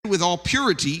with all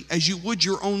purity as you would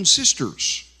your own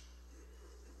sisters.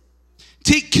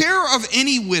 Take care of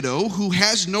any widow who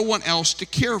has no one else to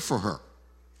care for her.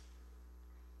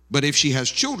 But if she has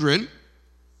children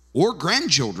or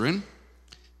grandchildren,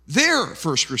 their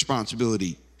first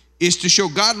responsibility is to show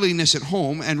godliness at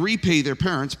home and repay their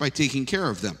parents by taking care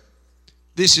of them.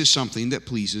 This is something that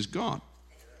pleases God.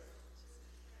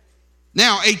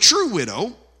 Now, a true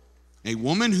widow, a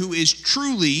woman who is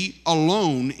truly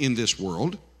alone in this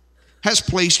world, has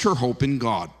placed her hope in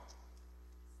God.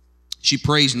 She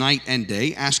prays night and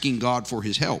day, asking God for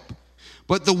his help.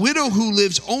 But the widow who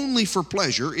lives only for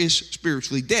pleasure is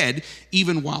spiritually dead,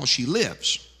 even while she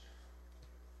lives.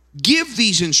 Give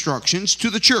these instructions to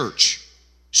the church,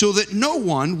 so that no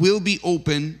one will be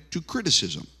open to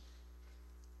criticism.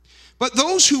 But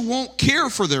those who won't care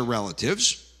for their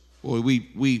relatives, boy,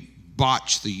 we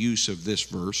botch the use of this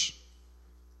verse,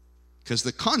 because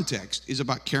the context is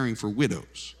about caring for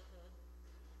widows.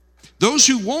 Those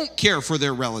who won't care for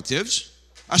their relatives,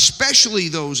 especially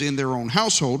those in their own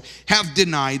household, have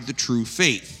denied the true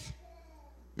faith.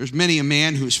 There's many a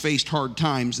man who has faced hard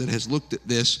times that has looked at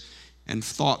this and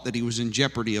thought that he was in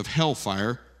jeopardy of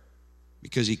hellfire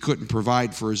because he couldn't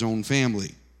provide for his own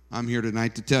family. I'm here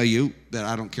tonight to tell you that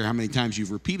I don't care how many times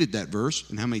you've repeated that verse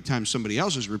and how many times somebody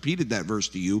else has repeated that verse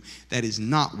to you, that is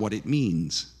not what it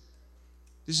means.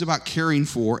 This is about caring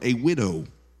for a widow.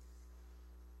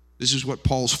 This is what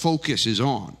Paul's focus is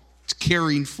on. It's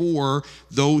caring for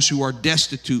those who are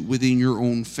destitute within your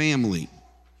own family.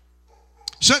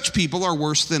 Such people are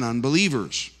worse than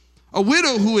unbelievers. A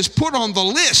widow who is put on the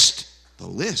list. The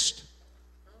list.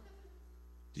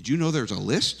 Did you know there's a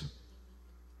list?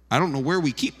 I don't know where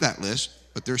we keep that list,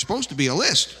 but there's supposed to be a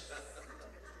list.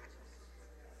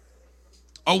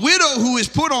 A widow who is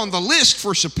put on the list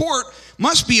for support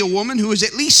must be a woman who is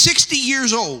at least 60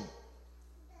 years old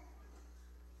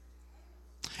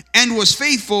and was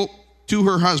faithful to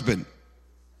her husband,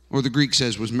 or the Greek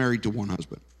says was married to one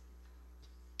husband.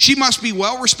 She must be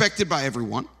well respected by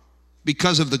everyone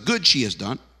because of the good she has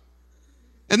done.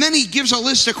 And then he gives a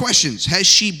list of questions. Has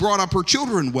she brought up her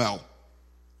children well?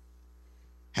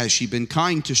 Has she been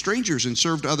kind to strangers and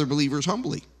served other believers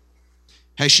humbly?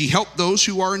 Has she helped those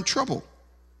who are in trouble?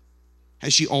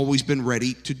 Has she always been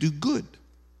ready to do good?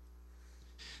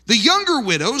 The younger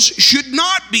widows should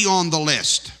not be on the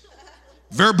list.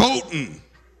 Verboten.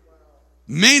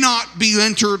 May not be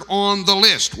entered on the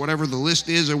list, whatever the list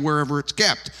is or wherever it's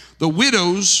kept. The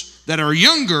widows that are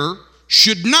younger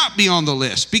should not be on the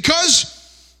list because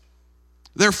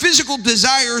their physical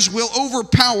desires will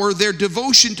overpower their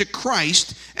devotion to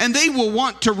Christ, and they will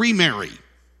want to remarry.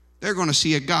 They're going to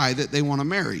see a guy that they want to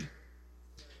marry.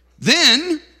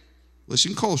 Then,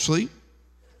 listen closely,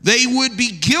 they would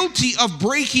be guilty of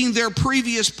breaking their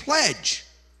previous pledge.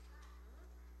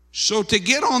 So to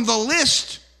get on the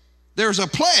list, there's a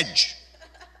pledge.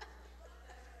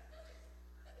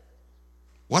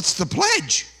 What's the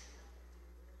pledge?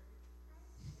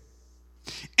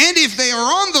 And if they are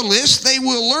on the list, they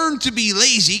will learn to be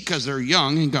lazy because they're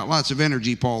young and got lots of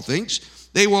energy, Paul thinks.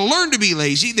 They will learn to be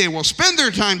lazy. They will spend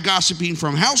their time gossiping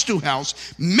from house to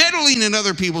house, meddling in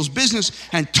other people's business,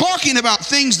 and talking about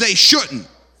things they shouldn't.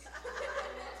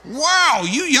 Wow,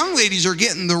 you young ladies are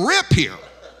getting the rip here.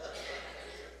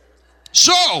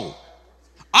 So,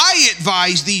 I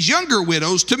advise these younger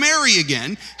widows to marry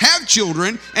again, have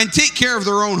children, and take care of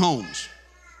their own homes.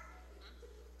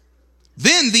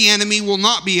 Then the enemy will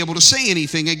not be able to say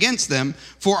anything against them,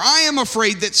 for I am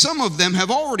afraid that some of them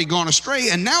have already gone astray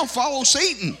and now follow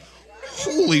Satan.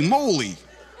 Holy moly.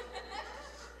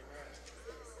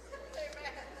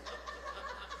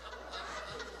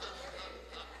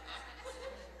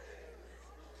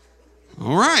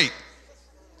 All right.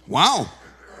 Wow.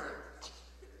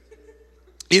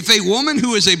 If a woman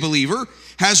who is a believer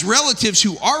has relatives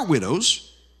who are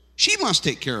widows, she must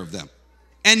take care of them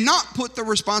and not put the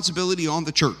responsibility on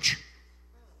the church.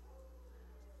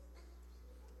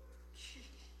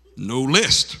 No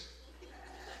list.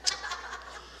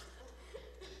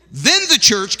 Then the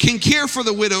church can care for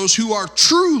the widows who are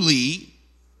truly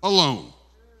alone.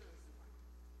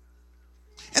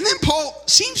 And then Paul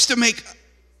seems to make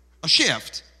a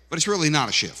shift, but it's really not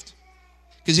a shift.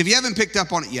 Because if you haven't picked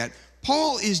up on it yet,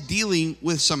 Paul is dealing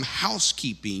with some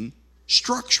housekeeping,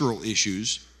 structural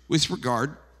issues with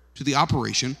regard to the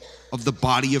operation of the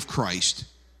body of Christ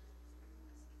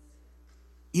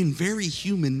in very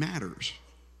human matters.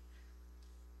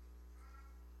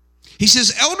 He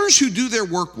says, elders who do their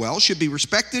work well should be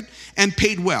respected and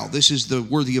paid well. This is the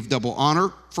worthy of double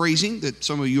honor phrasing that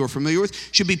some of you are familiar with.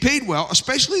 Should be paid well,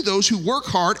 especially those who work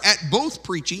hard at both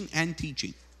preaching and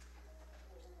teaching.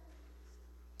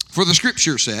 For the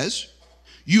scripture says,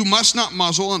 you must not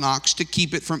muzzle an ox to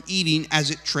keep it from eating as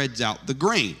it treads out the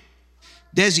grain.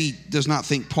 Desi does not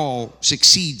think Paul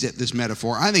succeeds at this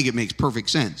metaphor. I think it makes perfect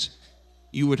sense.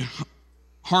 You would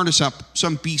harness up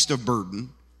some beast of burden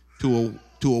to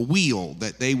a wheel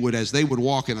that they would, as they would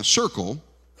walk in a circle,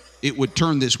 it would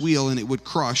turn this wheel and it would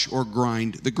crush or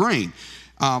grind the grain.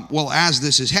 Well, as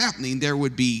this is happening, there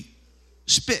would be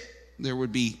spit. There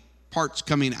would be parts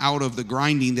coming out of the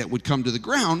grinding that would come to the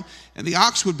ground, and the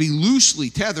ox would be loosely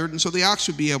tethered, and so the ox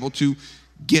would be able to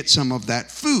get some of that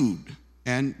food.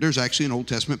 And there's actually an Old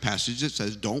Testament passage that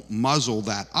says, don't muzzle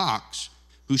that ox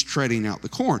who's treading out the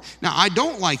corn. Now, I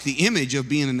don't like the image of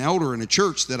being an elder in a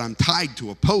church that I'm tied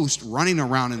to a post, running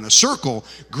around in a circle,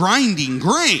 grinding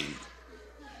grain.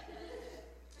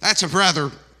 That's a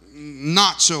rather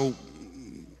not so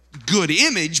good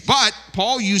image, but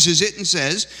Paul uses it and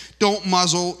says, don't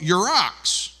muzzle your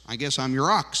ox. I guess I'm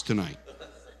your ox tonight,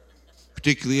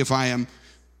 particularly if I am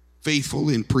faithful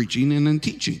in preaching and in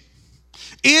teaching.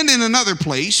 And in another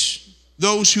place,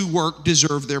 those who work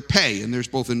deserve their pay. And there's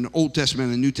both an Old Testament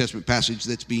and a New Testament passage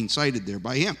that's being cited there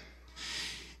by him.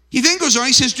 He then goes on,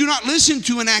 he says, do not listen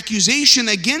to an accusation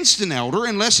against an elder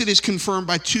unless it is confirmed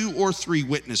by 2 or 3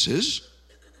 witnesses.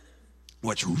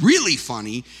 What's really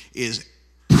funny is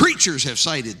preachers have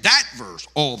cited that verse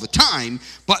all the time,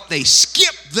 but they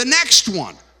skip the next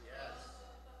one.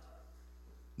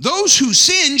 Those who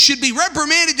sin should be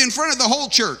reprimanded in front of the whole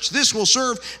church. This will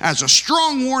serve as a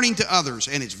strong warning to others.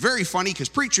 And it's very funny because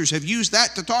preachers have used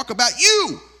that to talk about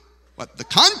you. But the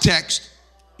context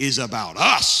is about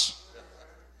us.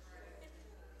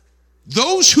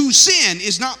 Those who sin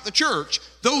is not the church.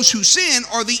 Those who sin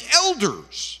are the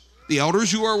elders. The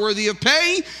elders who are worthy of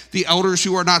pay, the elders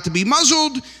who are not to be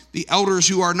muzzled, the elders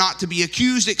who are not to be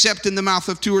accused except in the mouth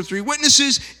of 2 or 3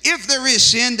 witnesses. If there is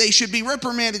sin, they should be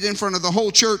reprimanded in front of the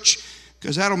whole church,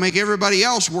 because that'll make everybody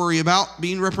else worry about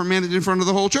being reprimanded in front of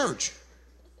the whole church.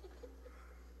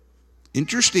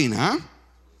 Interesting, huh?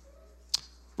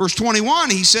 Verse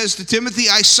 21, he says to Timothy,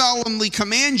 I solemnly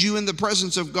command you in the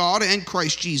presence of God and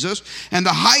Christ Jesus and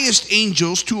the highest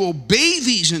angels to obey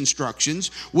these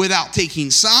instructions without taking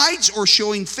sides or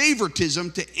showing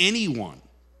favoritism to anyone.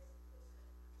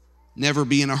 Never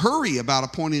be in a hurry about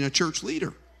appointing a church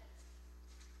leader.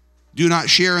 Do not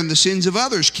share in the sins of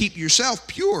others. Keep yourself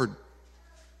pure.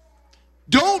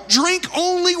 Don't drink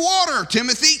only water,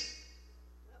 Timothy.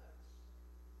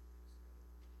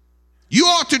 You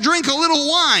ought to drink a little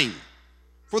wine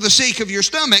for the sake of your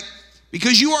stomach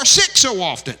because you are sick so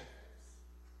often.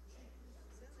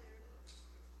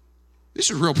 This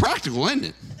is real practical, isn't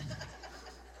it?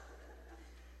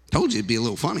 Told you it'd be a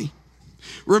little funny.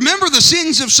 Remember, the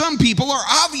sins of some people are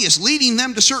obvious, leading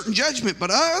them to certain judgment,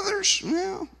 but others,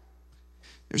 well,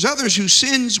 there's others whose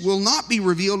sins will not be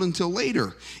revealed until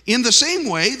later. In the same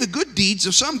way, the good deeds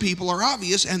of some people are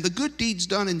obvious, and the good deeds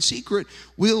done in secret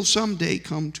will someday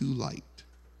come to light.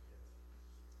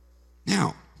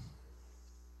 Now,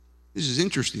 this is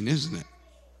interesting, isn't it?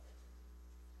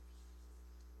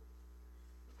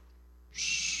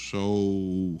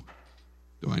 So,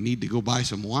 do I need to go buy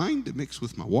some wine to mix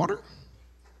with my water?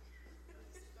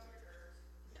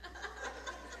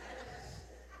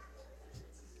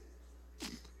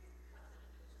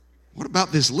 What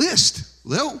about this list?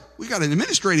 Lil, we got an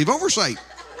administrative oversight.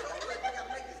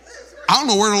 I don't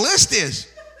know where the list is.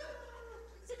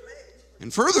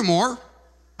 And furthermore,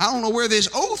 I don't know where this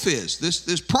oath is,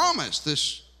 this promise,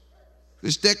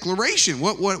 this declaration.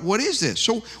 What is this?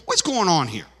 So what's going on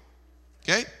here?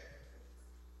 Okay?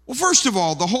 Well, first of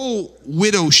all, the whole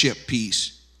widowship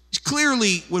piece is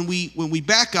clearly, when we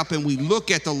back up and we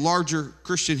look at the larger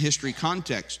Christian history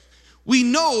context, we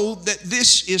know that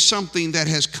this is something that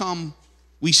has come,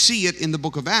 we see it in the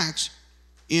book of Acts,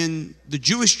 in the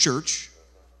Jewish church,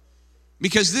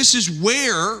 because this is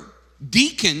where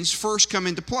deacons first come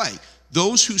into play.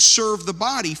 Those who serve the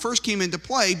body first came into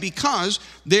play because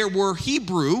there were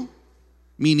Hebrew,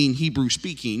 meaning Hebrew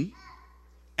speaking,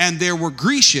 and there were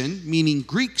Grecian, meaning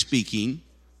Greek speaking,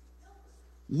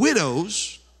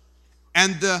 widows,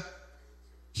 and the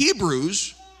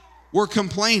Hebrews were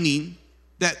complaining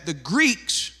that the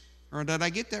Greeks, or did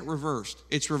I get that reversed?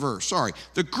 It's reversed, sorry.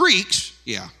 The Greeks,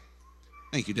 yeah.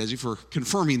 Thank you, Desi, for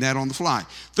confirming that on the fly.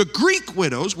 The Greek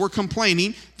widows were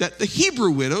complaining that the Hebrew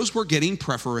widows were getting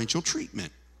preferential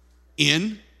treatment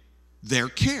in their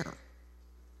care.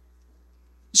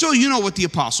 So you know what the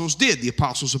apostles did. The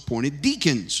apostles appointed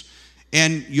deacons.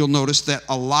 And you'll notice that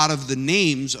a lot of the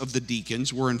names of the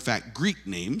deacons were in fact Greek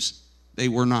names. They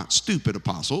were not stupid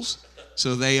apostles.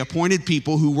 So they appointed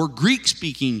people who were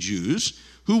Greek-speaking Jews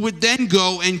who would then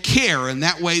go and care, and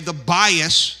that way the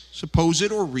bias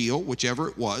supposed or real, whichever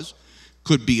it was,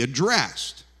 could be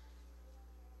addressed.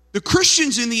 The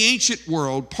Christians in the ancient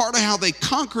world, part of how they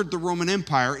conquered the Roman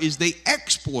Empire is they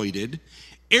exploited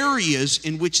areas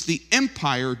in which the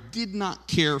empire did not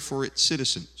care for its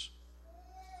citizens.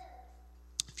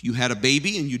 If you had a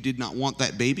baby and you did not want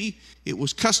that baby, it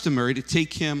was customary to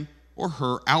take him or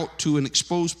her out to an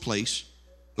exposed place,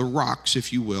 the rocks,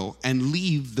 if you will, and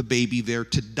leave the baby there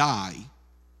to die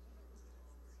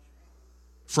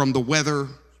from the weather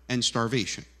and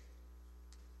starvation.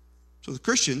 So the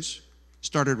Christians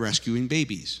started rescuing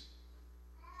babies.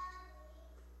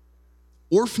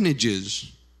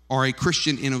 Orphanages are a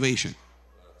Christian innovation.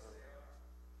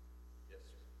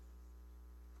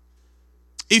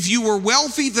 If you were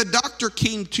wealthy, the doctor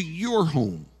came to your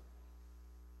home.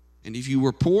 And if you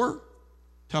were poor,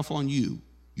 tough on you,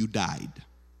 you died.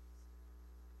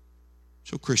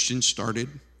 So Christians started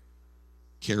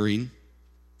caring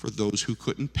for those who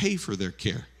couldn't pay for their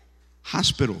care.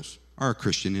 Hospitals are a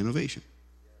Christian innovation.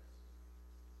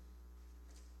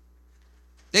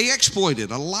 They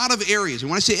exploited a lot of areas. And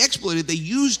when I say exploited, they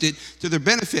used it to their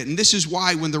benefit. And this is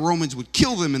why when the Romans would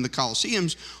kill them in the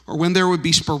Colosseums, or when there would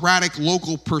be sporadic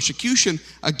local persecution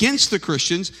against the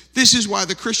Christians, this is why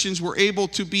the Christians were able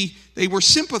to be, they were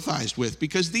sympathized with,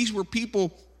 because these were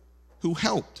people who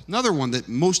helped. Another one that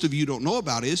most of you don't know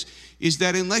about is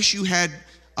that unless you had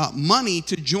money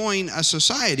to join a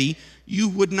society, you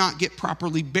would not get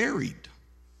properly buried.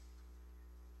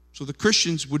 So the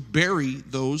Christians would bury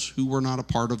those who were not a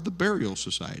part of the burial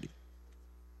society.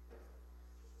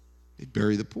 They'd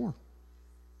bury the poor.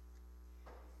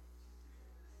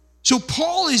 So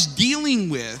Paul is dealing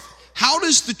with how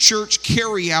does the church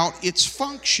carry out its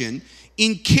function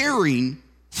in caring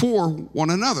for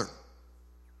one another.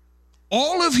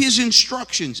 All of his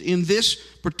instructions in this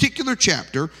particular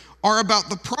chapter are about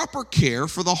the proper care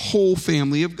for the whole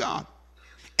family of God.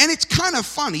 And it's kind of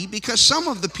funny because some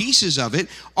of the pieces of it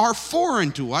are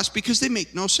foreign to us because they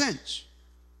make no sense.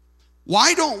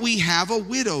 Why don't we have a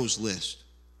widows list?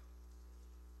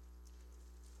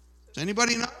 Does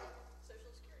anybody know?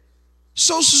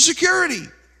 Social Security.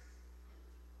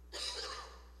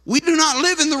 We do not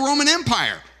live in the Roman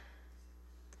Empire.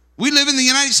 We live in the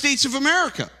United States of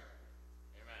America.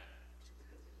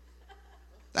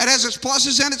 That has its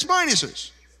pluses and its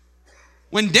minuses.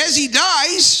 When Desi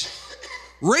dies,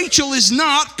 Rachel is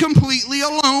not completely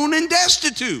alone and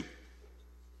destitute.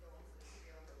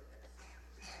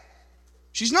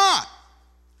 She's not.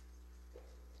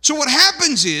 So what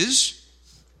happens is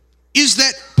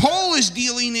that Paul is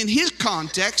dealing in his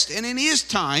context and in his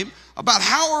time about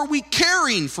how are we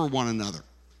caring for one another.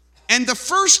 And the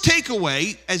first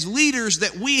takeaway as leaders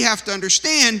that we have to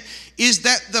understand is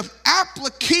that the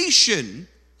application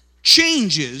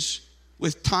changes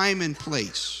with time and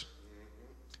place.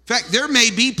 In fact, there may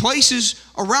be places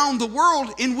around the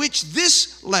world in which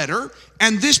this letter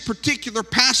and this particular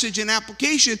passage and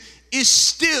application is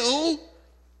still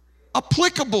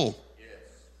applicable.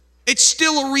 It's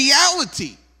still a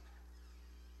reality.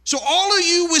 So all of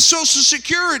you with Social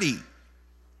Security,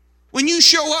 when you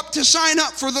show up to sign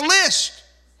up for the list,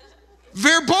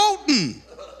 verboten.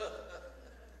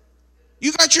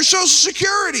 You got your Social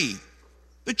Security.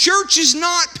 The church is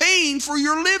not paying for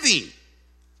your living.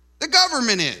 The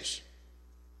government is.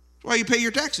 That's why you pay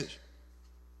your taxes.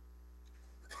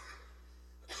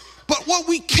 But what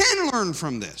we can learn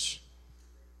from this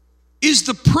is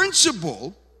the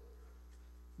principle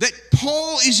that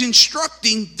Paul is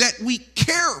instructing that we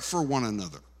care for one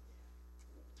another,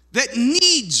 that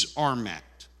needs are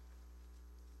met.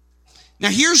 Now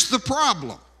here's the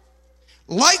problem.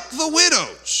 Like the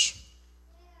widows,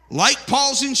 like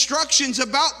Paul's instructions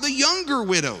about the younger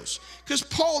widows, because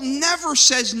Paul never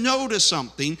says no to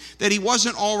something that he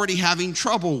wasn't already having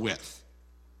trouble with.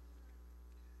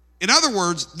 In other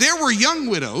words, there were young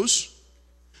widows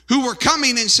who were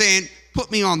coming and saying,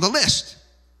 put me on the list.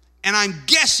 And I'm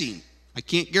guessing, I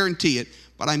can't guarantee it,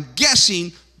 but I'm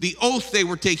guessing the oath they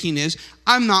were taking is,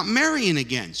 I'm not marrying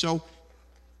again. So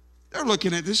they're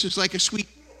looking at this as like a sweet,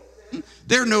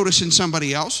 they're noticing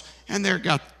somebody else, and they're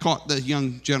got caught the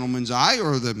young gentleman's eye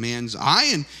or the man's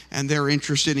eye, and they're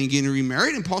interested in getting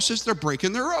remarried. And Paul says they're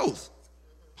breaking their oath.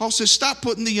 Paul says, stop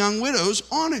putting the young widows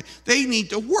on it. They need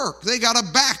to work. They got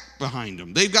a back behind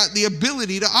them. They've got the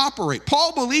ability to operate.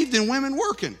 Paul believed in women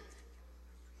working.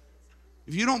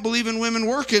 If you don't believe in women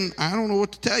working, I don't know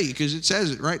what to tell you, because it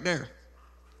says it right there.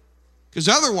 Because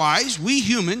otherwise, we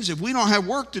humans, if we don't have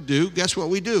work to do, guess what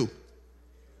we do?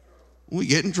 We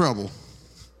get in trouble.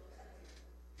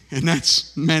 And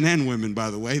that's men and women, by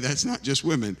the way. That's not just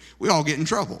women. We all get in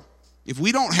trouble. If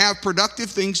we don't have productive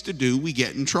things to do, we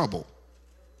get in trouble.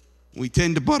 We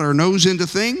tend to butt our nose into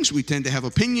things. We tend to have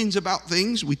opinions about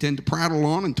things. We tend to prattle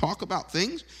on and talk about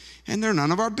things, and they're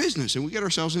none of our business, and we get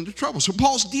ourselves into trouble. So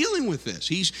Paul's dealing with this.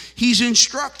 He's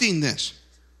instructing this.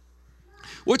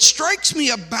 What strikes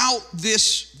me about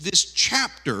this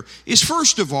chapter is,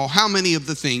 first of all, how many of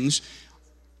the things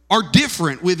are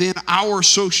different within our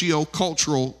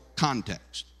socio-cultural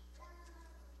context.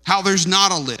 How there's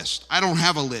not a list. I don't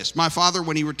have a list. My father,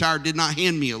 when he retired, did not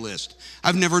hand me a list.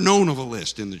 I've never known of a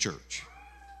list in the church.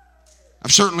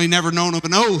 I've certainly never known of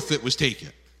an oath that was taken.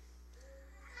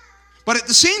 But at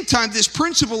the same time, this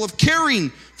principle of caring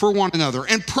for one another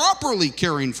and properly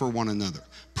caring for one another,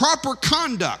 proper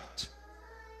conduct.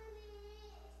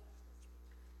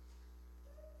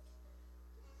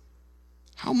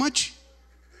 How much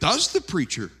does the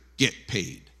preacher get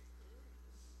paid?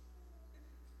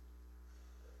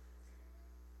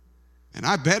 And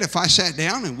I bet if I sat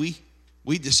down and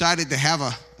we decided to have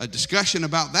a discussion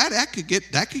about that, that could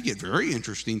get very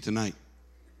interesting tonight.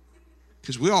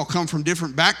 Because we all come from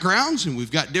different backgrounds and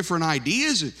we've got different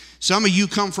ideas. And some of you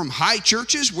come from high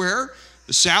churches where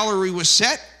the salary was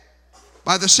set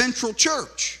by the central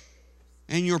church.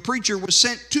 And your preacher was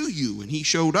sent to you, and he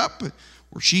showed up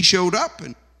or she showed up.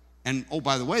 And oh,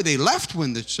 by the way, they left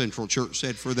when the central church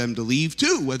said for them to leave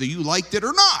too, whether you liked it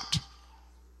or not.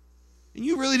 And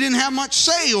you really didn't have much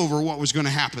say over what was going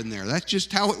to happen there. That's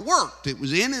just how it worked. It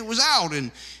was in, it was out.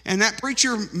 And that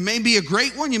preacher may be a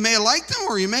great one. You may have liked them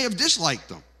or you may have disliked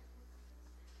them.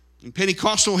 In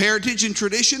Pentecostal heritage and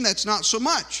tradition, that's not so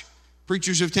much.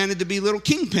 Preachers have tended to be little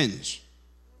kingpins.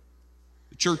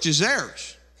 The church is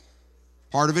theirs.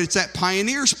 Part of it's that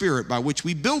pioneer spirit by which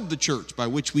we build the church, by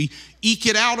which we eke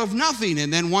it out of nothing.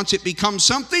 And then once it becomes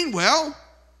something, well,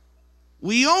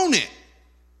 we own it.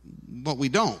 But we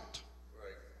don't.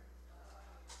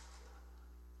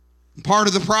 Part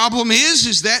of the problem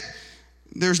is that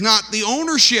there's not the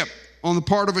ownership on the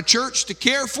part of a church to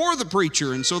care for the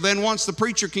preacher. And so then once the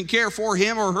preacher can care for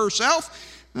him or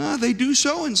herself, they do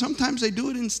so, and sometimes they do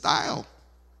it in style.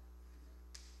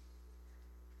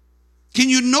 Can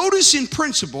you notice in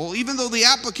principle, even though the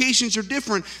applications are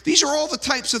different, these are all the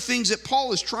types of things that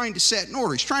Paul is trying to set in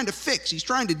order. He's trying to fix. He's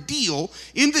trying to deal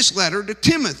in this letter to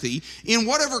Timothy in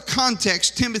whatever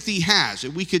context Timothy has.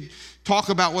 And we could talk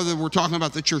about whether we're talking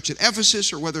about the church at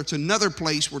Ephesus or whether it's another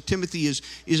place where Timothy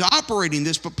is operating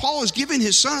this. But Paul is giving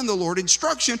his son in the Lord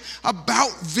instruction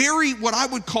about very, what I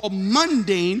would call,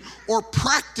 mundane or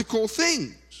practical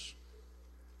things.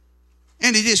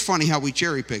 And it is funny how we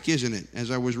cherry pick, isn't it? As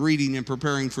I was reading and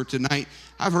preparing for tonight,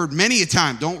 I've heard many a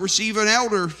time, don't receive an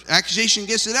accusation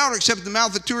against an elder except in the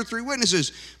mouth of 2 or 3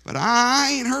 witnesses. But I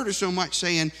ain't heard of so much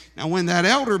saying, now when that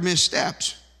elder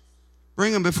missteps,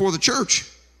 bring him before the church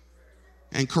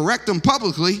and correct them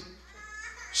publicly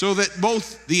so that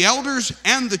both the elders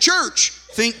and the church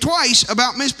think twice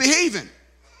about misbehaving.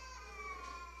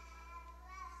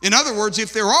 In other words,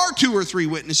 if there are 2 or 3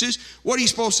 witnesses, what are you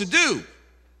supposed to do?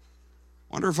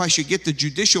 Wonder if I should get the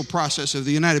judicial process of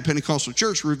the United Pentecostal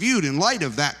Church reviewed in light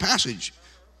of that passage.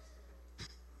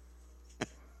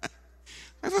 I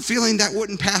have a feeling that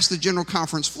wouldn't pass the general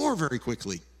conference floor very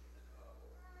quickly.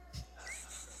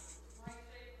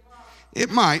 It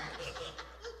might.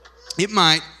 It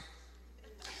might.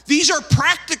 These are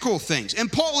practical things,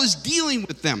 and Paul is dealing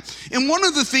with them. And one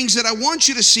of the things that I want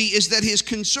you to see is that his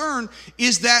concern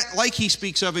is that, like he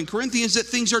speaks of in Corinthians, that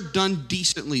things are done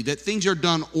decently, that things are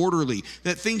done orderly,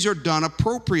 that things are done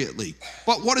appropriately.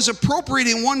 But what is appropriate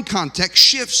in one context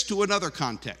shifts to another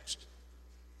context.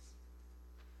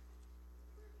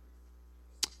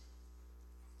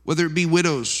 Whether it be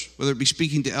widows, whether it be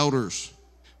speaking to elders,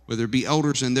 whether it be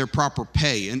elders and their proper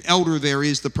pay. An elder there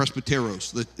is the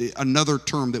presbyteros, another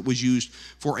term that was used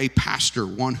for a pastor,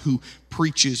 one who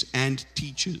preaches and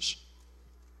teaches.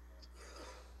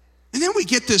 And then we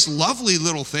get this lovely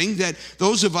little thing that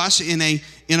those of us in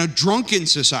a drunken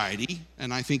society,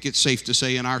 and I think it's safe to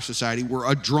say in our society, we're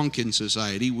a drunken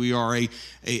society. We are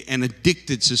an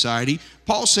addicted society.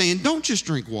 Paul's saying, don't just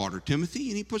drink water, Timothy.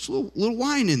 And he puts a little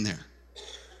wine in there.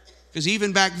 Because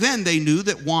even back then they knew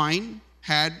that wine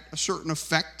had a certain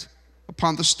effect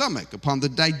upon the stomach, upon the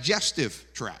digestive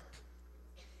tract.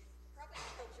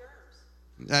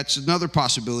 That's another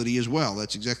possibility as well.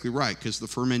 That's exactly right, because the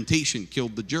fermentation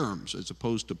killed the germs as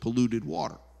opposed to polluted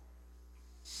water.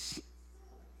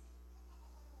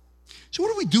 So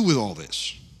what do we do with all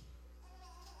this?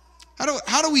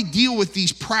 How do we deal with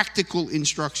these practical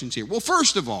instructions here? Well,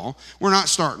 first of all, we're not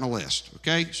starting a list,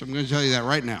 okay? So I'm going to tell you that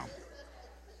right now.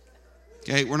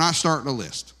 Okay, we're not starting a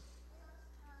list.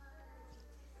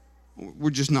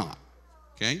 We're just not,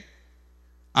 okay?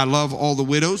 I love all the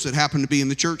widows that happen to be in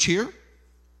the church here.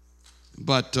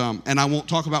 But and I won't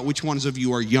talk about which ones of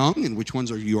you are young and which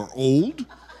ones of you are old.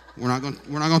 We're not going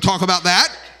to talk about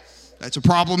that. That's a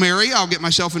problem area. I'll get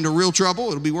myself into real trouble.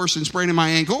 It'll be worse than spraining my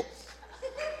ankle.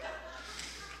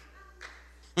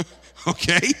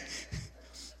 Okay?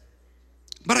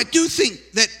 But I do think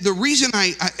that the reason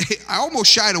I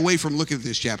almost shied away from looking at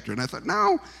this chapter, and I thought,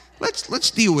 no,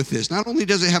 let's deal with this. Not only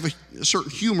does it have a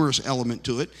certain humorous element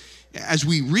to it, as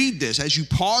we read this, as you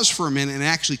pause for a minute and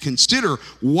actually consider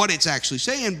what it's actually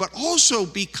saying, but also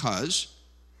because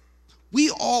we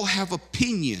all have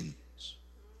opinions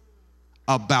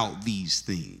about these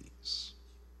things.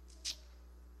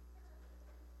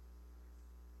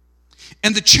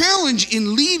 And the challenge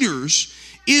in leaders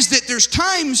is that there's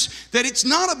times that it's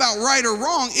not about right or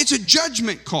wrong, it's a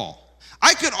judgment call.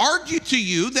 I could argue to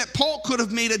you that Paul could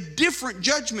have made a different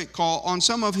judgment call on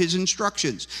some of his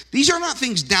instructions. These are not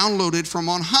things downloaded from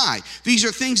on high. These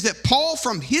are things that Paul,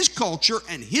 from his culture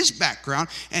and his background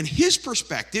and his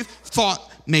perspective,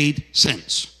 thought made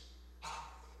sense.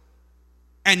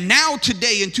 And now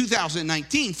today in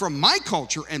 2019, from my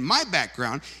culture and my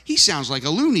background, he sounds like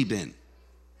a loony bin.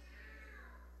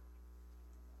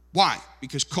 Why?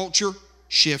 Because culture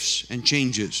shifts and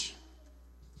changes.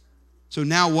 So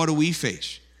now what do we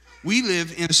face? We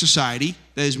live in a society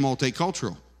that is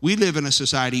multicultural. We live in a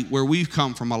society where we've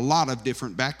come from a lot of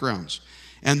different backgrounds.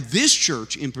 And this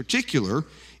church in particular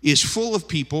is full of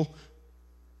people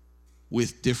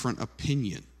with different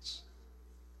opinions.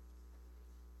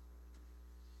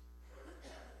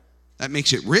 That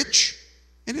makes it rich,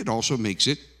 and it also makes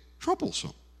it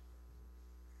troublesome.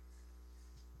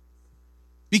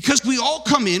 Because we all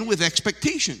come in with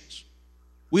expectations.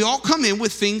 We all come in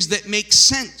with things that make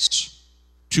sense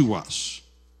to us.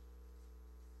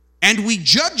 And we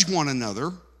judge one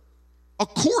another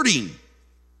according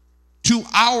to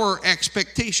our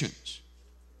expectations.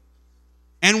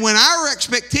 And when our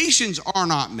expectations are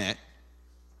not met,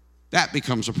 that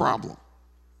becomes a problem.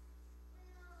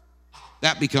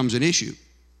 That becomes an issue.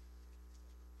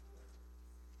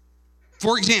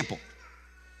 For example,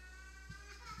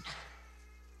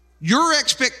 your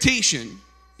expectation,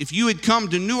 if you had come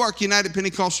to Newark United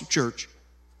Pentecostal Church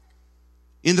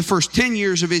in the first 10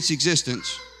 years of its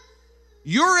existence,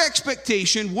 your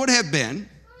expectation would have been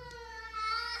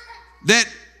that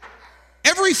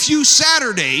every few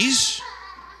Saturdays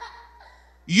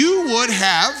you would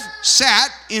have sat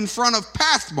in front of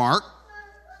Pathmark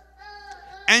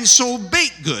and sold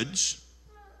baked goods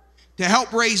to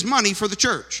help raise money for the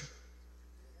church.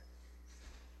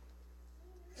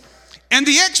 And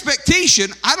the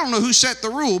expectation, I don't know who set the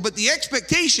rule, but the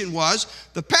expectation was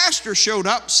the pastor showed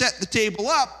up, set the table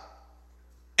up,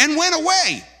 and went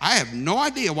away. I have no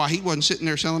idea why he wasn't sitting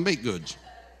there selling baked goods.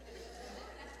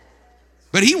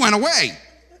 But he went away.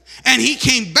 And he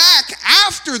came back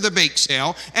after the bake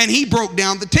sale, and he broke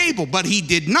down the table, but he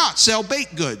did not sell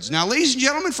baked goods. Now, ladies and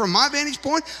gentlemen, from my vantage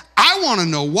point, I want to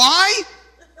know why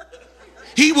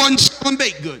he wasn't selling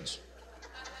baked goods.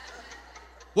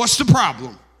 What's the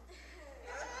problem?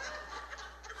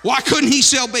 Why couldn't he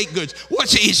sell baked goods?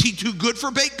 Is he too good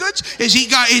for baked goods? Is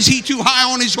he too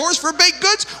high on his horse for baked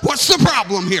goods? What's the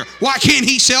problem here? Why can't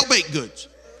he sell baked goods?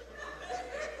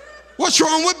 What's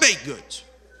wrong with baked goods?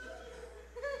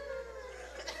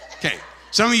 Okay,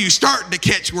 some of you starting to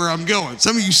catch where I'm going.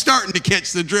 Some of you starting to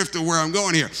catch the drift of where I'm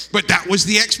going here. But that was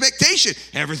the expectation.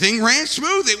 Everything ran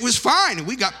smooth. It was fine. And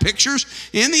we got pictures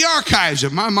in the archives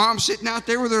of my mom sitting out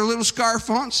there with her little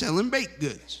scarf on selling baked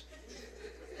goods.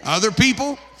 Other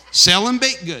people selling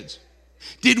baked goods.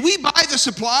 Did we buy the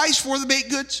supplies for the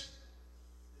baked goods?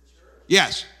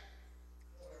 Yes.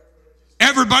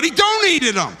 Everybody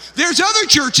donated them. There's other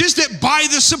churches that buy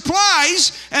the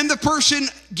supplies and the person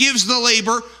gives the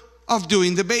labor of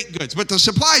doing the baked goods. But the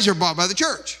supplies are bought by the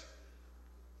church.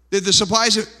 Did the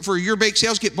supplies for your bake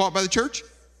sales get bought by the church?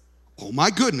 Oh my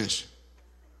goodness.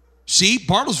 See,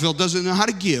 Bartlesville doesn't know how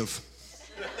to give.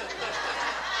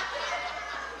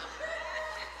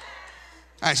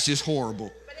 That's just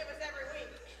horrible. But it was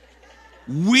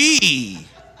every week. We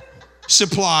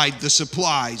supplied the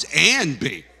supplies and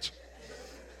baked.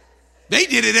 They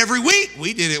did it every week.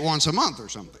 We did it once a month or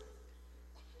something.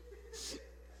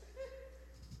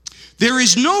 There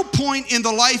is no point in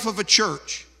the life of a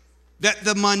church that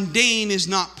the mundane is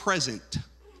not present.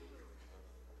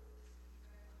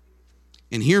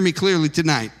 And hear me clearly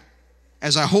tonight,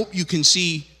 as I hope you can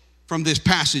see from this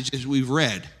passage as we've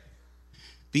read.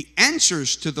 The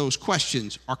answers to those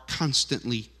questions are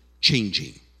constantly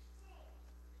changing.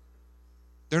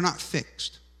 They're not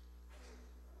fixed.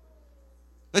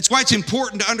 That's why it's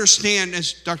important to understand,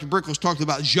 as Dr. Brickles talked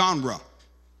about, genre.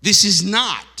 This is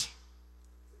not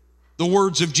the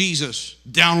words of Jesus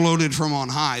downloaded from on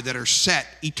high that are set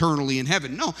eternally in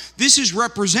heaven. No, this is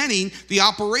representing the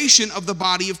operation of the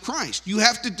body of Christ. You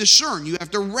have to discern, you have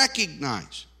to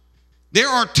recognize. There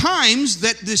are times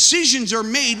that decisions are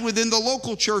made within the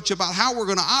local church about how we're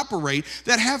going to operate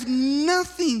that have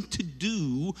nothing to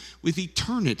do with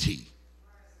eternity.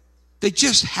 They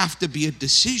just have to be a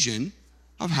decision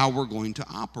of how we're going to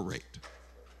operate.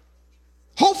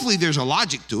 Hopefully there's a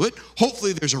logic to it.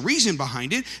 Hopefully there's a reason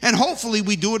behind it. And hopefully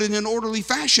we do it in an orderly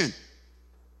fashion.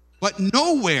 But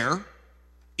nowhere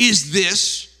is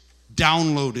this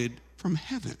downloaded from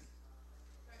heaven.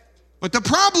 But the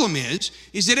problem is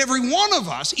that every one of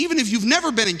us, even if you've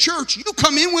never been in church, you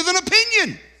come in with an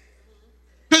opinion.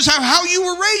 Because of how you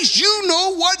were raised, you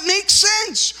know what makes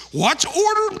sense, what's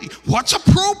orderly, what's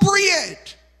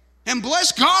appropriate. And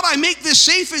bless God, I make this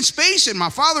safe in space, and my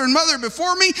father and mother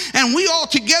before me, and we all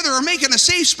together are making a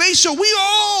safe space, so we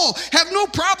all have no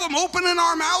problem opening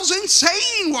our mouths and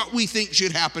saying what we think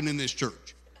should happen in this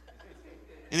church.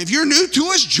 And if you're new to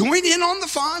us, join in on the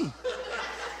fun.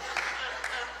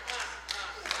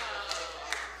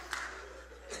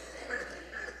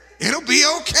 It'll be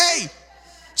okay.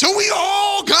 So we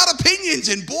all got opinions,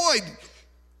 and boy,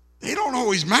 they don't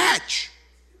always match.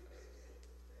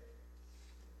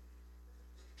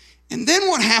 And then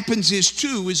what happens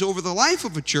is over the life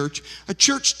of a church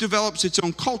develops its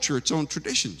own culture, its own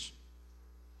traditions.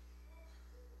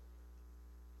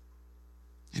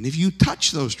 And if you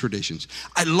touch those traditions,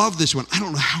 I love this one. I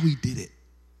don't know how he did it.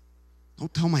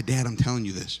 Don't tell my dad I'm telling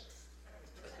you this.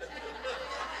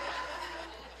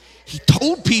 He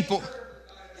told people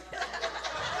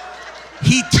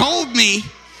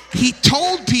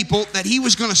that he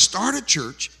was going to start a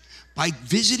church by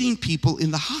visiting people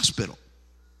in the hospital.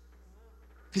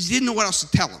 Because he didn't know what else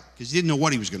to tell them. Because he didn't know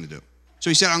what he was going to do. So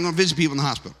he said, I'm going to visit people in the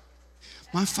hospital.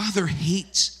 My father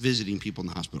hates visiting people in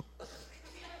the hospital.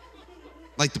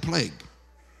 Like the plague.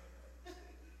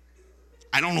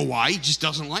 I don't know why. He just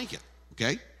doesn't like it.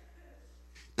 Okay?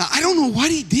 Now, I don't know what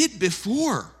he did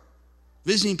before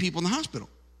visiting people in the hospital.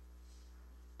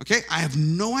 Okay? I have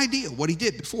no idea what he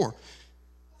did before.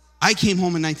 I came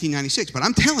home in 1996, but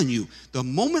I'm telling you, the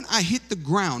moment I hit the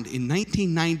ground in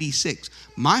 1996,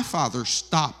 my father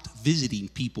stopped visiting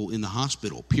people in the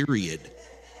hospital, period.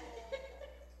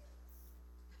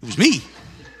 It was me.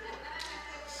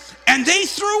 And they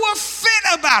threw a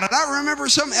fit about it. I remember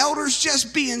some elders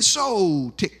just being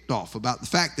so ticked off about the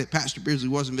fact that Pastor Beardsley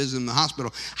wasn't visiting the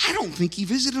hospital. I don't think he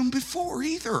visited them before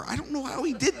either. I don't know how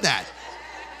he did that.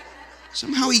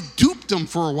 Somehow he duped them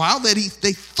for a while that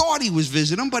they thought he was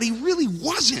visiting them, but he really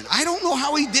wasn't. I don't know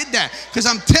how he did that. Because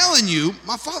I'm telling you,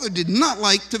 my father did not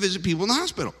like to visit people in the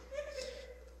hospital.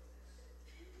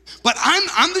 But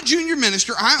I'm the junior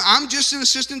minister. I'm just an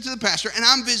assistant to the pastor, and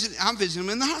I'm visiting him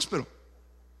in the hospital.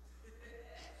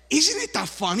 Isn't it the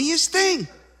funniest thing?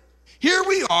 Here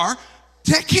we are,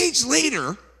 decades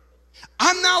later.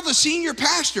 I'm now the senior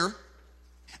pastor.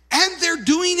 And they're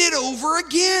doing it over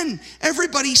again.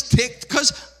 Everybody's ticked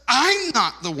because I'm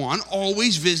not the one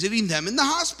always visiting them in the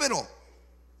hospital.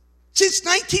 Since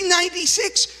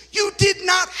 1996, you did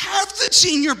not have the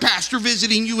senior pastor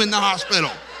visiting you in the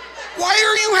hospital. Why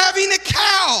are you having a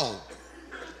cow?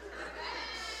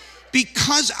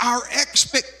 Because our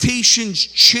expectations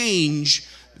change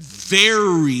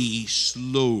very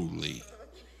slowly.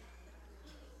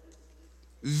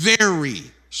 Very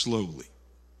slowly.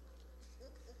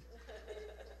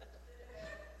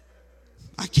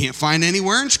 I can't find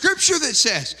anywhere in Scripture that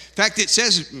says. In fact, it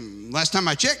says, last time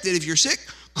I checked, that if you're sick,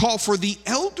 call for the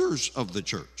elders of the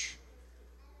church.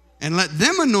 And let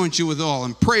them anoint you with oil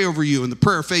and pray over you. And the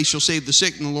prayer of faith shall save the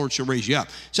sick, and the Lord shall raise you up.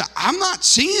 So I'm not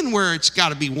seeing where it's got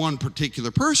to be one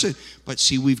particular person. But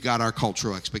see, we've got our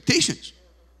cultural expectations.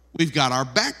 We've got our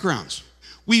backgrounds.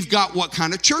 We've got what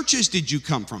kind of churches did you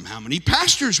come from? How many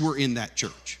pastors were in that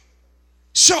church?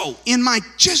 So in my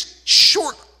just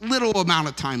short little amount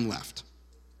of time left,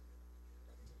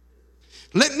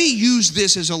 let me use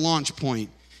this as a launch point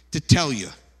to tell you,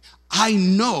 I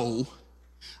know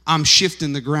I'm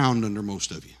shifting the ground under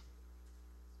most of you.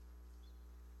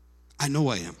 I know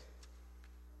I am.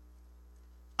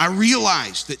 I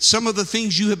realize that some of the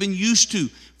things you have been used to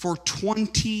for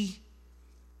 20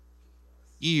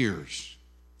 years,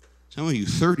 some of you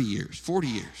 30 years, 40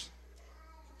 years,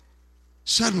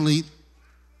 suddenly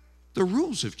the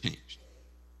rules have changed.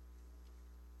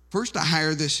 First, I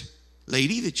hire this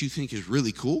lady that you think is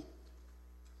really cool.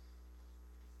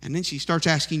 And then she starts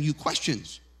asking you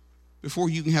questions before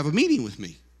you can have a meeting with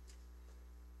me.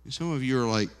 And some of you are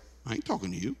like, I ain't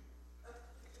talking to you.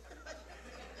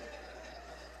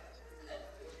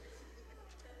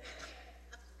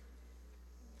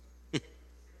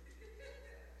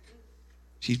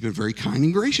 She's been very kind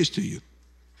and gracious to you.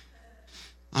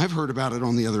 I've heard about it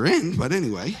on the other end, but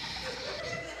anyway.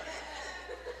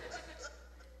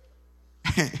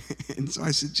 And so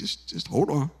I said, just hold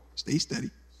on, stay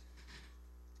steady.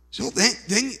 So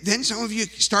then some of you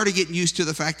started getting used to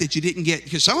the fact that you didn't get,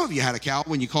 because some of you had a cow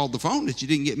when you called the phone that you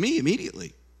didn't get me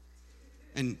immediately.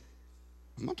 And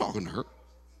I'm not talking to her.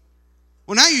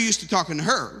 Well, now you're used to talking to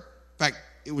her. In fact,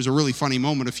 it was a really funny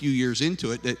moment a few years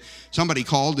into it that somebody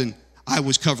called and I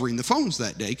was covering the phones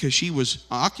that day because she was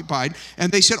occupied.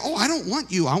 And they said, oh, I don't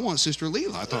want you. I want Sister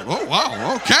Leela. I thought, oh,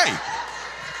 wow, okay.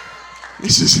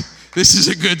 This is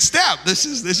a good step. This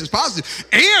is positive.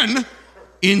 And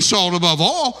insult above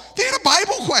all, they had a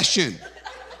Bible question.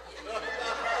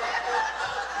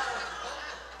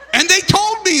 And they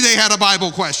told me they had a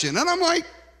Bible question. And I'm like,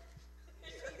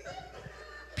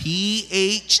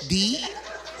 PhD,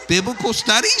 biblical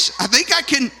studies? I think I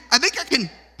can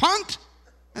punt.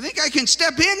 I think I can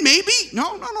step in, maybe.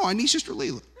 No, I need Sister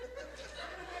Leela.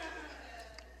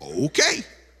 Okay.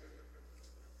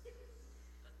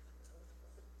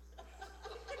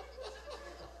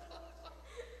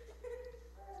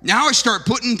 Now I start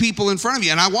putting people in front of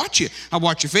you, and I watch you. I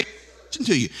watch your face. Listen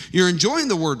to you. You're enjoying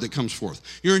the word that comes forth.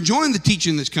 You're enjoying the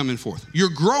teaching that's coming forth. You're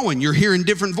growing. You're hearing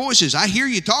different voices. I hear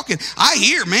you talking. I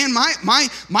hear, man,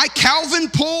 my Calvin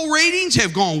poll ratings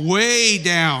have gone way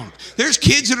down. There's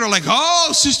kids that are like, oh,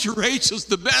 Sister Rachel's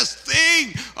the best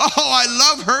thing. Oh,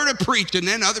 I love her to preach. And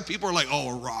then other people are like,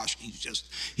 oh, Rosh,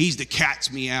 he's the cat's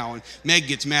meow. And Meg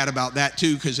gets mad about that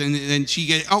too, because then she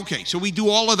gets, okay, so we do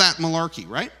all of that malarkey,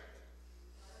 right?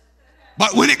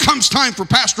 But when it comes time for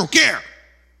pastoral care,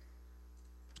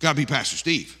 it's got to be Pastor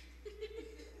Steve.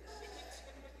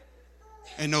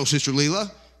 And no, Sister Leela,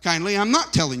 kindly, I'm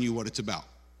not telling you what it's about.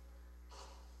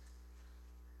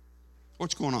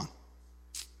 What's going on?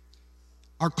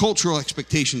 Our cultural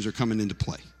expectations are coming into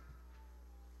play.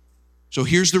 So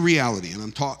here's the reality, and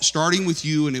I'm starting with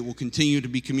you, and it will continue to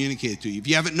be communicated to you. If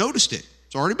you haven't noticed it,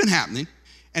 it's already been happening.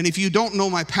 And if you don't know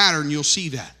my pattern, you'll see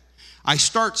that. I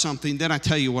start something, then I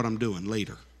tell you what I'm doing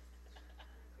later.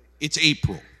 It's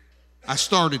April. I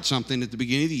started something at the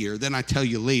beginning of the year, then I tell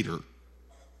you later.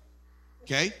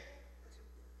 Okay?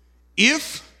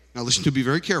 Now listen to me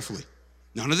very carefully.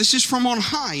 None of this is from on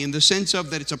high in the sense of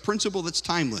that it's a principle that's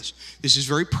timeless. This is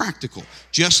very practical.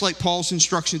 Just like Paul's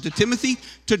instruction to Timothy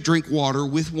to drink water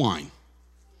with wine.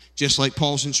 Just like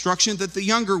Paul's instruction that the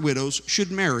younger widows should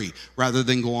marry rather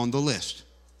than go on the list.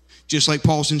 Just like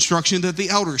Paul's instruction that the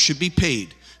elders should be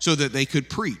paid so that they could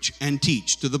preach and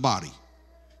teach to the body.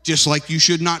 Just like you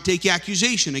should not take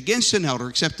accusation against an elder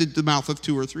except at the mouth of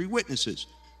 2 or 3 witnesses.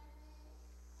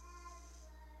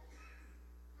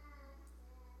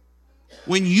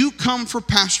 When you come for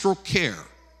pastoral care,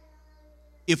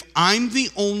 if I'm the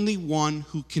only one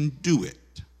who can do it,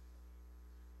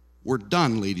 we're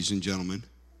done, ladies and gentlemen.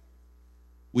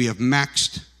 We have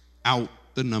maxed out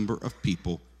the number of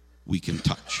people we can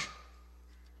touch.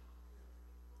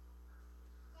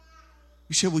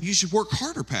 You said, well, you should work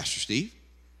harder, Pastor Steve.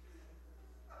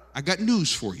 I got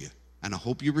news for you, and I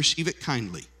hope you receive it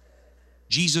kindly.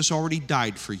 Jesus already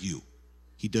died for you.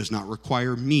 He does not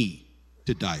require me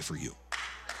to die for you.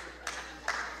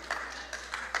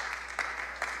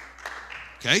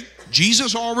 Okay?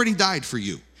 Jesus already died for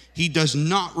you. He does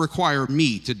not require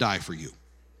me to die for you.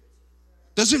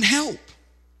 Doesn't help.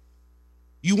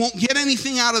 You won't get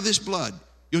anything out of this blood.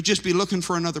 You'll just be looking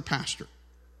for another pastor.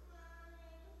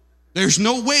 There's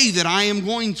no way that I am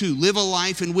going to live a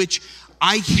life in which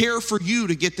I care for you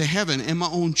to get to heaven and my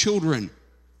own children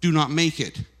do not make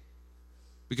it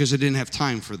because I didn't have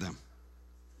time for them.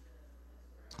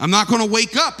 I'm not going to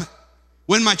wake up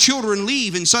when my children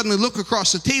leave and suddenly look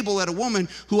across the table at a woman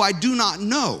who I do not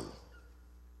know.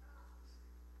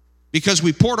 Because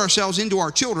we poured ourselves into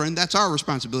our children, that's our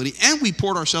responsibility, and we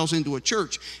poured ourselves into a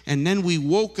church, and then we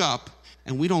woke up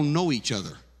and we don't know each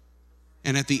other.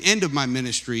 And at the end of my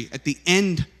ministry, at the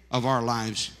end of our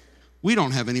lives, we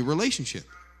don't have any relationship.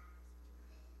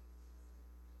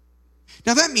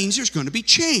 Now that means there's going to be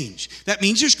change. That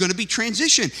means there's going to be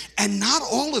transition. And not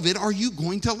all of it are you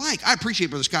going to like. I appreciate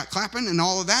Brother Scott clapping and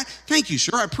all of that. Thank you,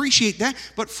 sir. I appreciate that.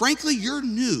 But frankly, you're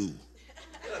new.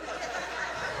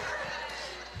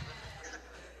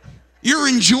 You're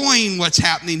enjoying what's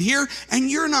happening here,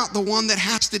 and you're not the one that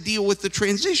has to deal with the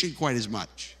transition quite as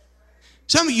much.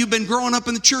 Some of you have been growing up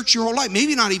in the church your whole life,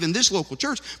 maybe not even this local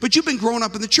church, but you've been growing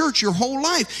up in the church your whole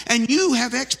life, and you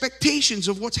have expectations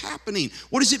of what's happening.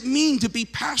 What does it mean to be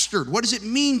pastored? What does it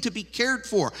mean to be cared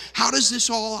for? How does this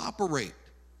all operate?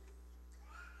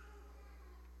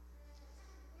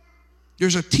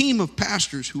 There's a team of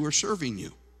pastors who are serving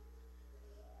you.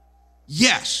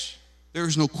 Yes, there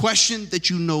is no question that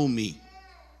you know me.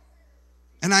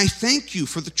 And I thank you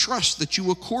for the trust that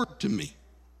you accord to me.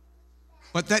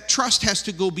 But that trust has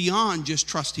to go beyond just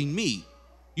trusting me.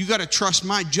 You got to trust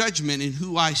my judgment in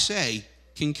who I say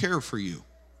can care for you.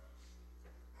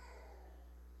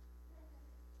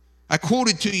 I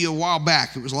quoted to you a while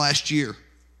back, it was last year,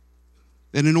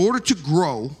 that in order to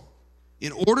grow,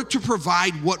 in order to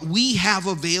provide what we have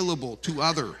available to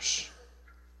others,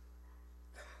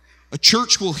 a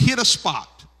church will hit a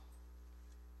spot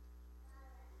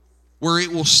where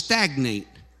it will stagnate,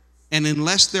 and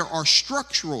unless there are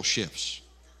structural shifts.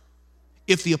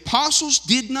 If the apostles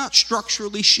did not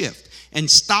structurally shift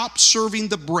and stop serving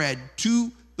the bread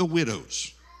to the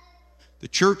widows, the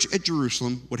church at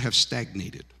Jerusalem would have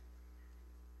stagnated.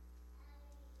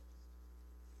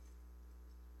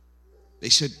 They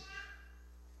said,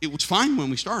 it was fine when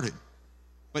we started,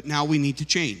 but now we need to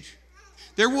change.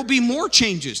 There will be more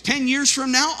changes. 10 years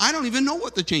from now, I don't even know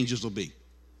what the changes will be.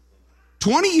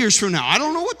 20 years from now, I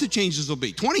don't know what the changes will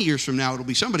be. 20 years from now, it'll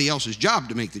be somebody else's job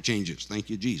to make the changes. Thank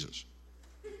you, Jesus.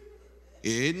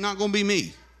 It's not going to be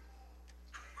me.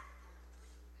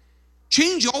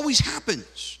 Change always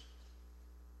happens.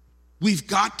 We've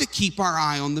got to keep our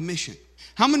eye on the mission.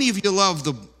 How many of you love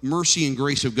the mercy and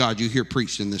grace of God you hear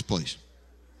preached in this place?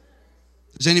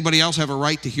 Does anybody else have a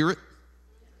right to hear it?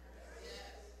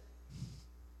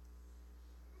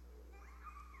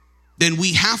 Then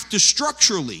we have to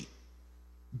structurally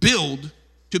build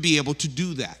to be able to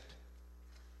do that.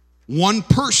 One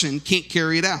person can't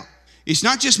carry it out. It's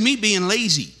not just me being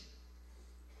lazy.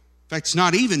 In fact, it's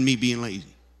not even me being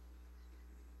lazy.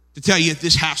 To tell you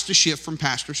this has to shift from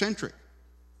pastor-centric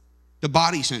to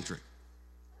body-centric.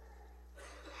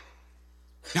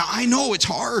 Now, I know it's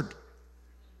hard.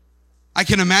 I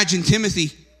can imagine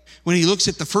Timothy when he looks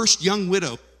at the first young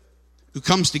widow who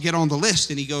comes to get on the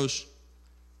list and he goes,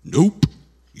 "Nope,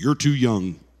 you're too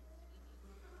young."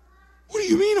 What do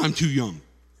you mean I'm too young?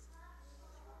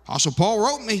 Apostle Paul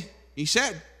wrote me. He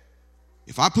said,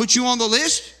 if I put you on the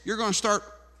list, you're going to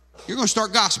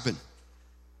start gossiping.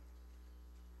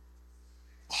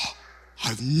 Oh,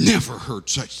 I've never heard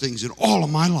such things in all of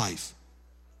my life.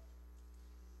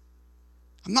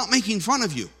 I'm not making fun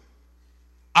of you.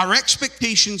 Our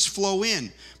expectations flow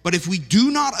in. But if we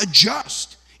do not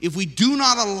adjust, if we do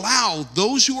not allow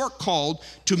those who are called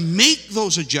to make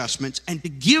those adjustments and to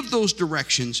give those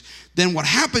directions, then what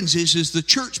happens is the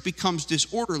church becomes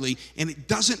disorderly and it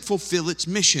doesn't fulfill its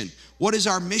mission. What is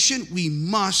our mission? We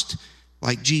must,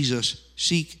 like Jesus,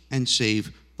 seek and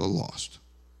save the lost.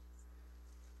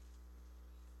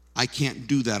 I can't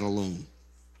do that alone.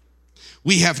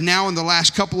 We have now, in the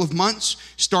last couple of months,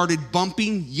 started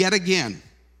bumping yet again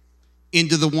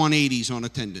into the 180s on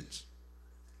attendance.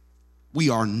 We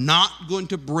are not going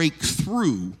to break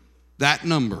through that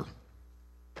number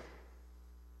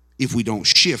if we don't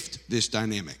shift this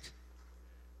dynamic.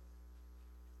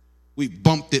 We've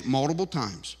bumped it multiple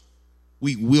times.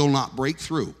 We will not break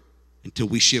through until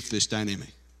we shift this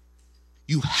dynamic.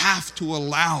 You have to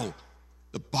allow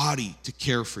the body to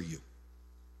care for you.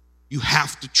 You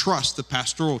have to trust the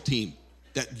pastoral team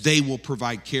that they will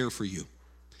provide care for you.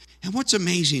 And what's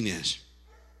amazing is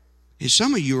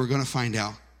some of you are going to find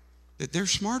out that they're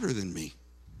smarter than me.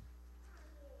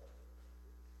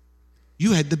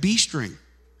 You had the B string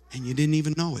and you didn't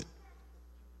even know it.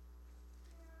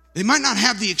 They might not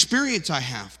have the experience I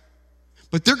have,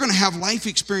 but they're going to have life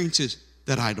experiences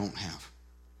that I don't have.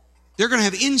 They're going to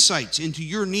have insights into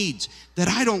your needs that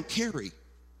I don't carry.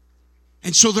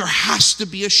 And so there has to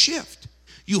be a shift.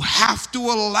 You have to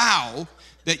allow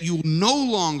that you no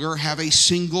longer have a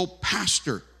single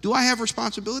pastor. Do I have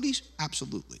responsibilities?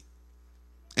 Absolutely.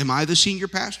 Am I the senior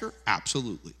pastor?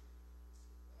 Absolutely.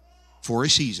 For a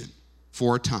season,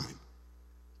 for a time.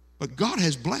 But God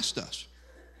has blessed us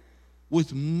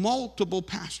with multiple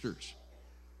pastors.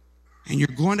 And you're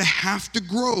going to have to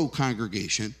grow,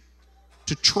 congregation,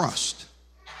 to trust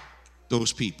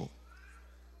those people.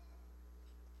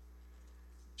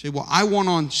 Say, well, I want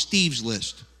on Steve's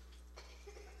list.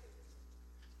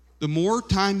 The more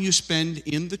time you spend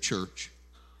in the church,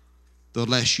 the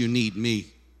less you need me.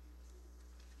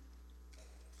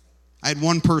 I had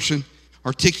one person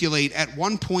articulate at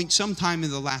one point sometime in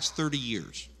the last 30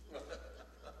 years.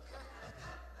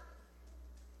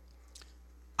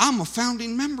 I'm a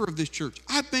founding member of this church.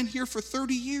 I've been here for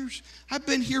 30 years. I've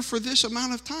been here for this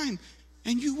amount of time,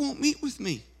 and you won't meet with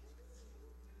me.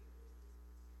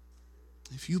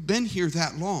 If you've been here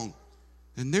that long,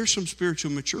 then there's some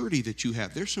spiritual maturity that you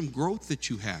have. There's some growth that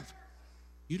you have.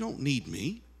 You don't need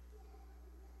me.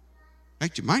 In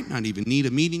fact, you might not even need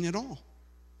a meeting at all.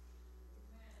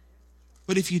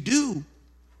 But if you do,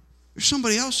 there's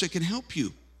somebody else that can help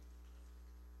you.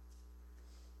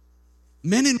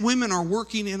 Men and women are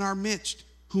working in our midst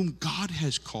whom God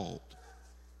has called.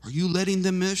 Are you letting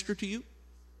them minister to you?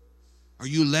 Are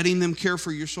you letting them care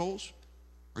for your souls?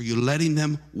 Are you letting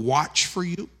them watch for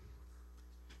you?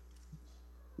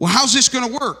 Well, how's this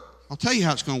going to work? I'll tell you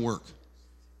how it's going to work.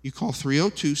 You call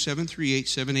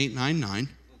 302-738-7899.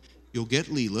 You'll get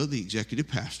Leela, the executive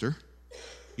pastor.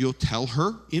 You'll tell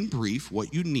her in brief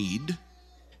what you need,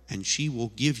 and she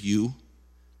will give you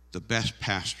the best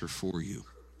pastor for you.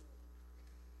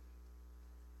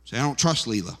 Say, I don't trust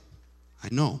Leela. I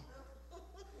know.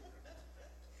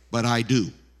 But I do.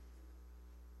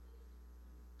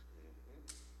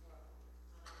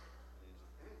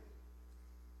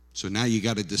 So now you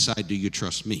got to decide, do you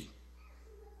trust me?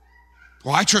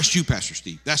 Well, I trust you, Pastor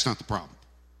Steve. That's not the problem.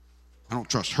 I don't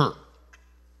trust her.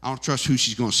 I don't trust who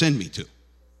she's going to send me to.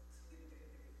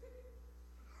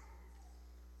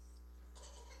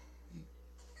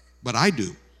 But I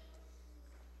do.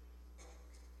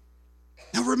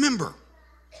 Now remember,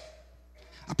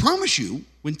 I promise you,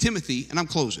 when Timothy, and I'm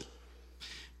closing,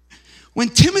 when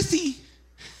Timothy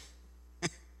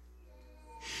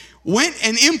went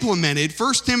and implemented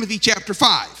 1 Timothy chapter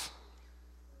 5,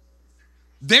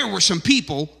 there were some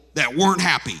people that weren't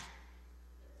happy.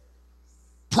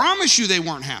 Promise you they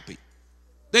weren't happy.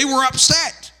 They were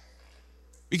upset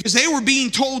because they were being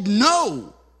told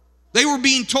no. They were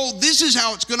being told this is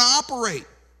how it's going to operate.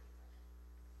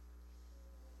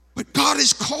 But God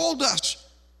has called us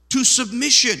to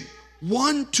submission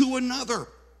one to another.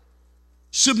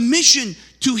 Submission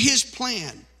to his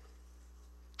plan.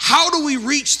 How do we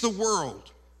reach the world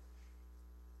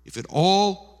if it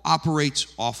all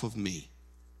operates off of me?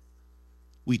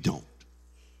 We don't.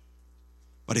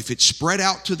 But if it's spread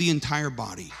out to the entire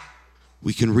body,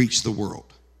 we can reach the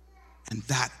world. And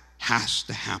that has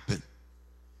to happen.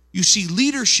 You see,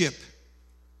 leadership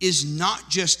is not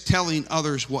just telling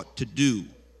others what to do.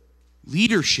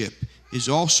 Leadership is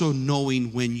also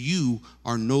knowing when you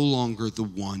are no longer the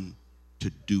one to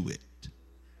do it.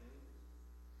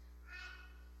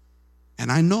 And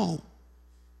I know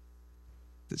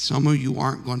that some of you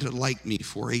aren't going to like me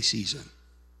for a season.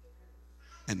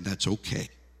 And that's okay.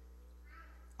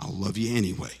 I'll love you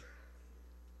anyway.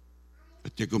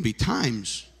 But there are going to be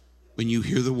times when you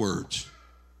hear the words,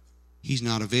 he's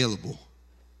not available.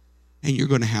 And you're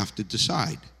going to have to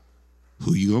decide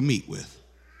who you're going to meet with,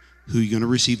 who you're going to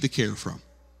receive the care from.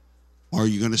 Are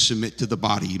you going to submit to the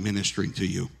body ministering to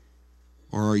you?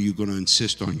 Or are you going to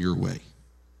insist on your way?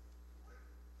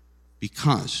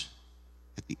 Because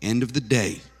at the end of the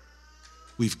day,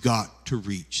 we've got to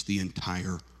reach the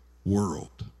entire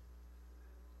world.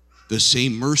 The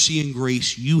same mercy and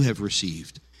grace you have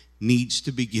received needs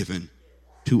to be given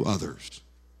to others.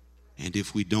 And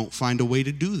if we don't find a way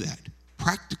to do that,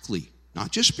 practically,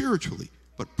 not just spiritually,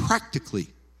 but practically,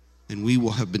 then we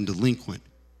will have been delinquent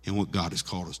in what God has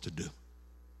called us to do.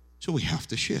 So we have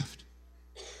to shift.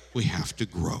 We have to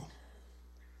grow.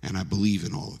 And I believe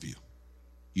in all of you.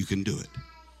 You can do it.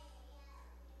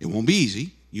 It won't be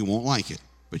easy. You won't like it,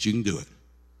 but you can do it.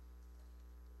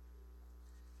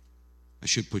 I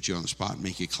should put you on the spot and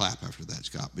make you clap after that,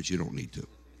 Scott, but you don't need to.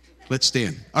 Let's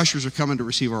stand. Ushers are coming to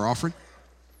receive our offering.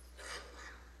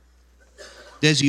 Desi